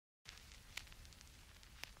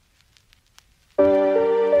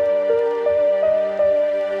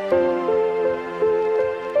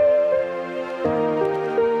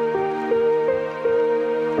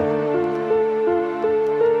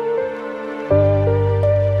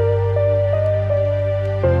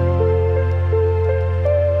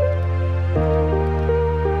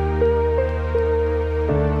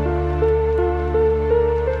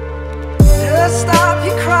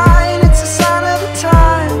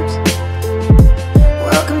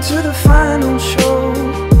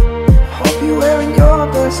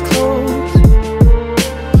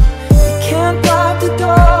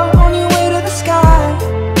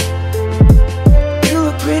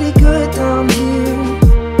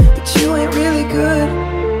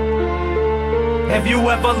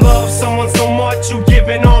ever loved someone so much you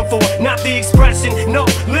giving on for? Not the expression, no,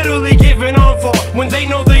 literally giving on for. When they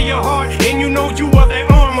know they're your heart and you know you are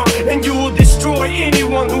their armor, and you will destroy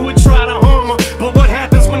anyone who would try to harm her. But what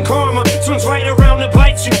happens when karma turns right around to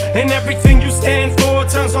bite you, and everything you stand for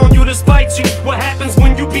turns on you to spite you? What happens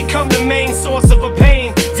when you become the main source of a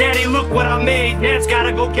pain? Daddy, look what I made, Dad's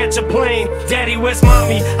gotta go catch a plane. Daddy, where's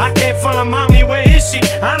mommy? I can't find mommy, where is she?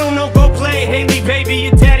 I don't know, go play. Haley, baby,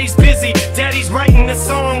 your daddy's busy. Daddy's writing the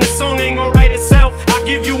song ain't gonna write itself. I'll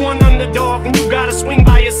give you one underdog and you gotta swing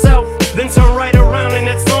by yourself. Then turn right around in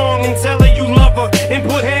that song and tell her you love her, and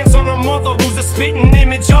put hands on her mother who's a spitting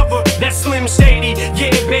image of her. That's Slim Shady,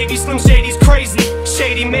 yeah baby, Slim Shady's crazy.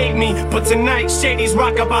 Shady made me, but tonight Shady's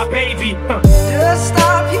rock-a-bye baby. Just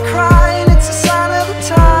stop your crying, it's a sign of the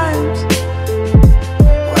times.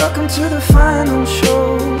 Welcome to the final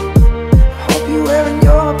show. Hope you're wearing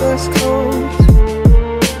your best clothes.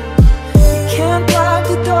 You can't block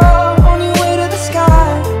the door on your way to the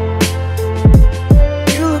sky.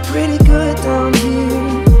 You look pretty good down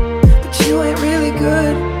here, but you ain't really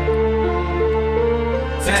good.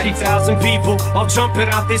 50,000 people all jumping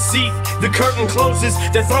out their seat. The curtain closes,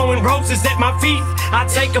 they're throwing roses at my feet. I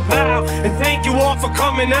take a bow and thank you all for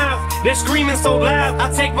coming out. They're screaming so loud,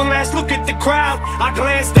 I take one last look at the crowd. I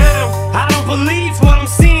glance down, I don't believe what I'm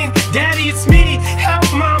seeing. Daddy, it's me, help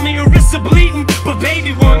mommy, your wrists are bleeding. But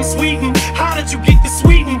baby, we're in Sweden, how did you get to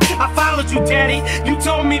Sweden? I followed you, Daddy, you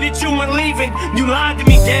told me that you weren't leaving. You lied to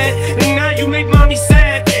me, Dad, and now you make mommy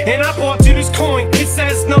sad. And I bought you this coin, it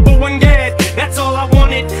says #1 dad. That's all I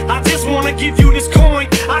wanted, I just wanna give you this coin.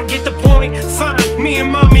 I get the point, fine, me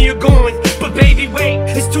and mommy are going. But baby, wait,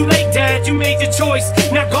 it's too late, Dad, you made your choice.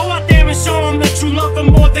 Now go out there and show them that you love them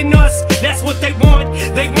more than us. That's what they want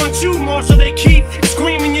you more, so they keep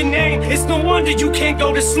screaming your name. It's no wonder you can't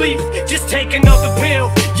go to sleep, just take another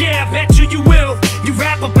pill. Yeah, I bet you will, you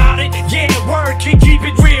rap about it, yeah, word, can keep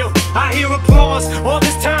it real. I hear applause, all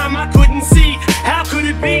this time I couldn't see. How could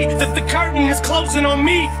it be that the curtain is closing on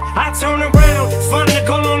me? I turn around, find the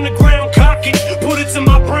gun on the ground, cock it, put it to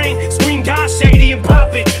my brain, scream God Shady and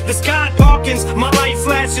pop it. The sky darkens, my light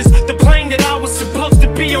flashes, the plane that I was supposed to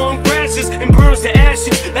be on crashes and burns to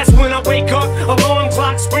ashes. That's when I wake up, alarm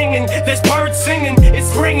clock's ringing, there's birds singing, it's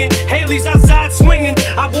springing, Haley's outside swinging.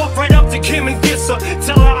 I walk right up to Kim and kiss her,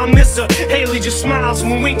 tell her I miss her. Haley just smiles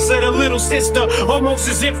and winks at her little sister, almost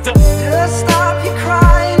as if to just stop your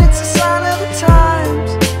crying, it's a sign of the times.